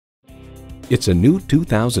It's a new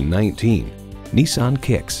 2019 Nissan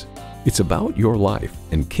Kicks. It's about your life,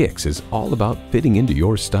 and Kicks is all about fitting into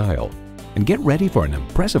your style. And get ready for an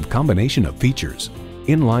impressive combination of features: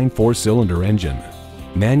 inline 4-cylinder engine,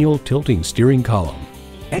 manual tilting steering column,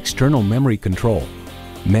 external memory control,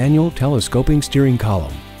 manual telescoping steering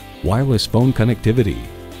column, wireless phone connectivity,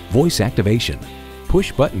 voice activation,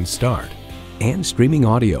 push-button start, and streaming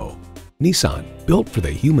audio. Nissan, built for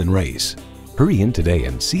the human race. Hurry in today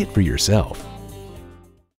and see it for yourself.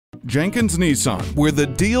 Jenkins Nissan, where the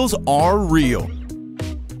deals are real.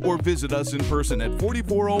 Or visit us in person at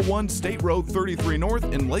 4401 State Road 33 North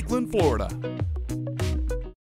in Lakeland, Florida.